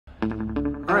All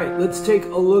right, let's take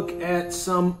a look at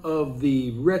some of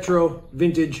the retro,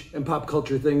 vintage, and pop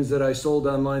culture things that I sold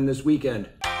online this weekend.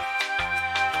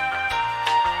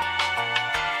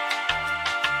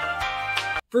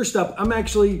 First up, I'm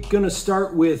actually gonna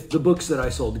start with the books that I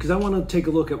sold because I wanna take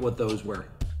a look at what those were.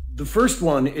 The first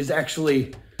one is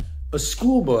actually a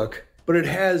school book, but it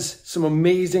has some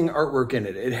amazing artwork in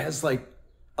it. It has like,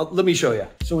 let me show you.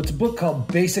 So it's a book called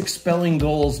Basic Spelling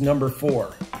Goals Number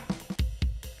 4.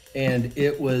 And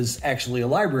it was actually a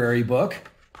library book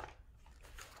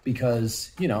because,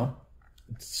 you know,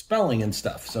 it's spelling and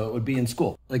stuff. So it would be in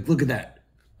school. Like, look at that.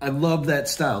 I love that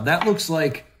style. That looks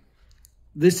like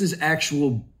this is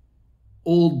actual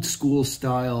old school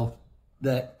style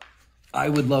that I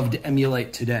would love to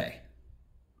emulate today.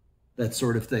 That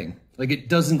sort of thing. Like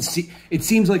it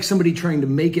seems like somebody trying to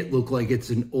make it look like it's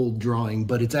an old drawing,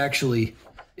 but it actually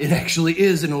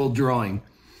is an old drawing.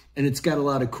 And it's got a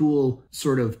lot of cool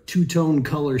sort of two-tone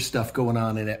color stuff going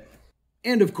on in it.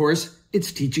 And of course,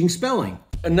 it's teaching spelling.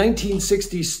 A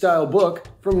 1960s style book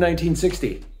from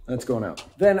 1960. That's going out.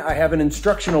 Then I have an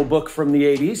instructional book from the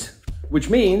 80s, which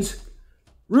means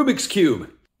Rubik's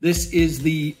Cube. This is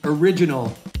the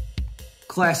original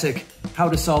classic How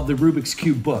to Solve the Rubik's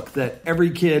Cube book that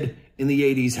every kid in the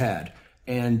 80s had.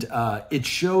 And it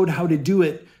showed how to do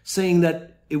it, saying that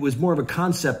it was more of a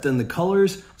concept than the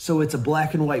colors, so it's a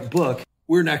black and white book.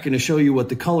 We're not gonna show you what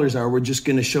the colors are, we're just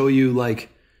gonna show you like,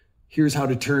 here's how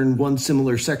to turn one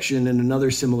similar section and another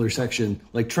similar section,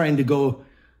 like trying to go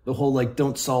the whole like,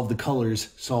 don't solve the colors,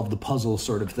 solve the puzzle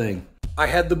sort of thing. I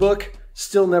had the book,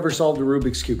 still never solved a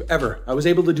Rubik's Cube, ever. I was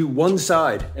able to do one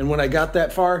side, and when I got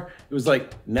that far, it was like,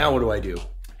 now what do I do?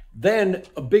 Then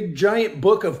a big giant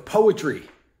book of poetry.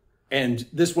 And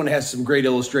this one has some great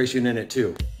illustration in it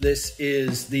too. This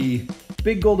is the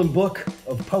Big Golden Book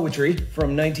of Poetry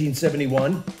from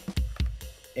 1971.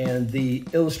 And the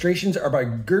illustrations are by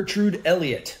Gertrude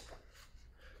Elliott.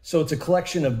 So it's a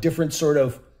collection of different sort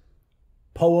of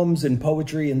poems and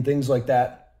poetry and things like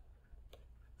that,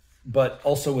 but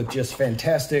also with just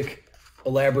fantastic,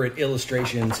 elaborate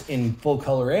illustrations in full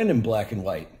color and in black and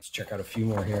white. Let's check out a few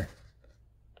more here.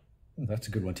 Oh, that's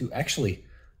a good one too. Actually,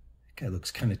 guy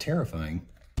looks kind of terrifying.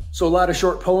 So a lot of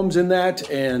short poems in that,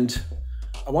 and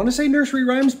I want to say nursery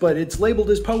rhymes, but it's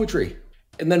labeled as poetry.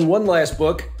 And then one last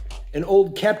book, an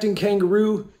old Captain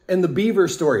Kangaroo and the Beaver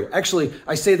story. Actually,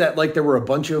 I say that like there were a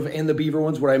bunch of and the Beaver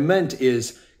ones. What I meant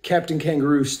is Captain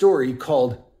Kangaroo's story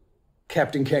called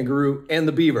Captain Kangaroo and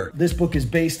the Beaver. This book is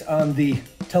based on the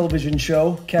television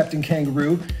show Captain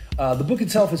Kangaroo. The book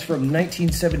itself is from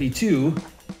 1972.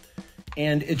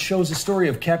 And it shows the story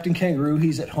of Captain Kangaroo.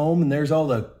 He's at home and there's all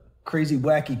the crazy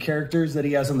wacky characters that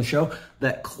he has on the show.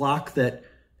 That clock that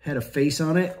had a face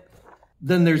on it.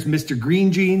 Then there's Mr.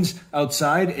 Green Jeans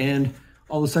outside and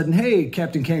all of a sudden, hey,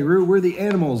 Captain Kangaroo, we're the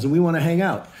animals and we want to hang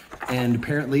out. And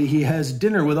apparently he has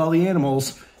dinner with all the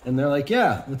animals and they're like,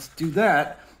 yeah, let's do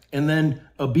that. And then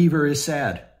a beaver is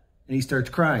sad and he starts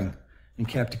crying. And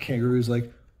Captain Kangaroo's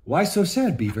like, why so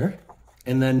sad, Beaver?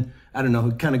 And then, I don't know,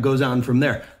 it kind of goes on from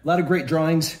there. A lot of great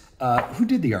drawings. Who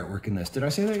did the artwork in this? Did I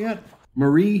say that yet?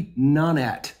 Marie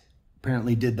Nonat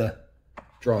apparently did the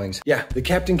drawings. Yeah, the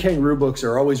Captain Kangaroo books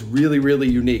are always really, really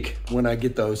unique when I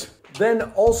get those. Then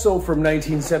also from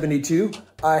 1972,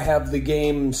 I have the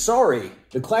game Sorry,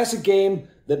 the classic game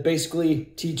that basically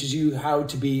teaches you how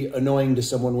to be annoying to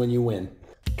someone when you win.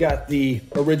 Got the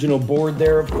original board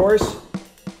there, of course.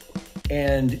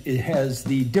 And it has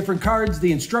the different cards.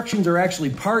 The instructions are actually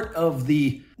part of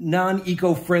the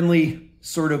non-eco-friendly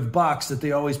sort of box that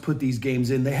they always put these games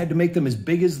in. They had to make them as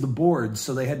big as the boards,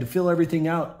 so they had to fill everything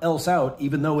else out,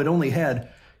 even though it only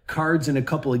had cards and a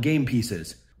couple of game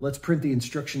pieces. Let's print the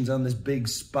instructions on this big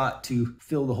spot to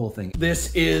fill the whole thing.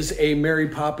 This is a Mary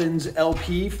Poppins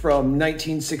LP from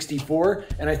 1964,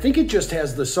 and I think it just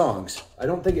has the songs. I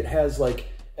don't think it has like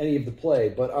any of the play,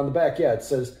 but on the back, yeah, it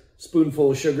says spoonful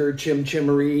of sugar, chim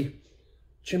chimmery.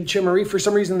 Chim chimmery, for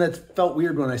some reason that felt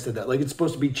weird when I said that. Like it's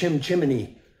supposed to be chim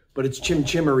chimney, but it's chim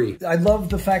chimmery. I love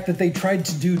the fact that they tried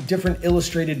to do different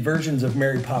illustrated versions of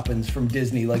Mary Poppins from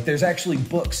Disney. Like there's actually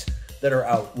books that are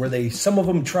out where some of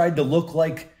them tried to look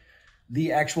like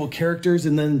the actual characters,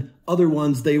 and then other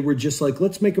ones, they were just like,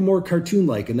 let's make them more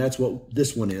cartoon-like, and that's what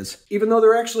this one is. Even though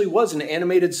there actually was an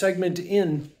animated segment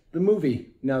in the movie,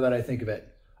 now that I think of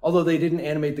it. Although they didn't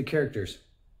animate the characters.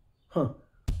 Huh.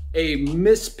 A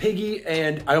Miss Piggy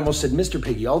and, I almost said Mr.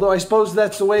 Piggy, although I suppose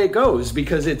that's the way it goes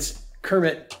because it's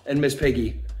Kermit and Miss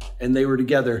Piggy and they were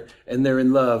together and they're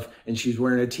in love and she's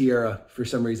wearing a tiara for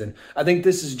some reason. I think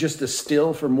this is just a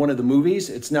still from one of the movies.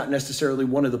 It's not necessarily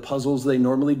one of the puzzles they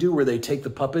normally do where they take the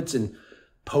puppets and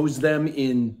pose them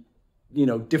in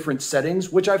different settings,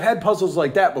 which I've had puzzles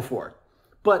like that before.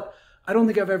 But I don't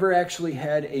think I've ever actually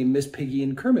had a Miss Piggy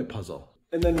and Kermit puzzle.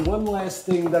 And then one last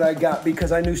thing that I got,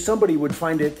 because I knew somebody would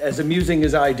find it as amusing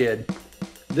as I did,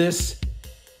 this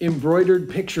embroidered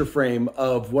picture frame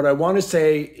of what I want to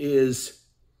say is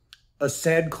a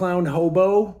sad clown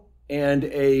hobo and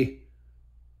I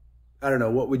don't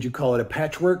know, what would you call it? A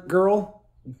patchwork girl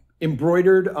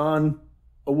embroidered on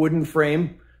a wooden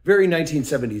frame. Very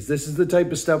 1970s. This is the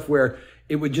type of stuff where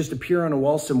it would just appear on a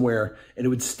wall somewhere and it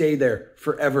would stay there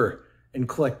forever and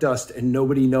collect dust, and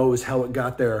nobody knows how it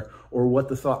got there or what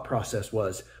the thought process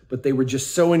was. But they were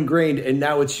just so ingrained, and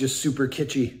now it's just super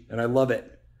kitschy, and I love it.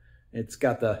 They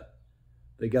got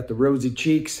the rosy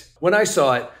cheeks. When I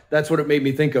saw it, that's what it made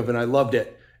me think of, and I loved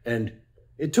it. And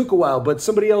it took a while, but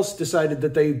somebody else decided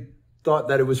that they thought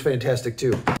that it was fantastic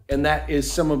too. And that is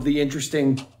some of the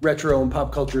interesting retro and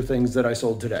pop culture things that I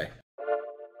sold today.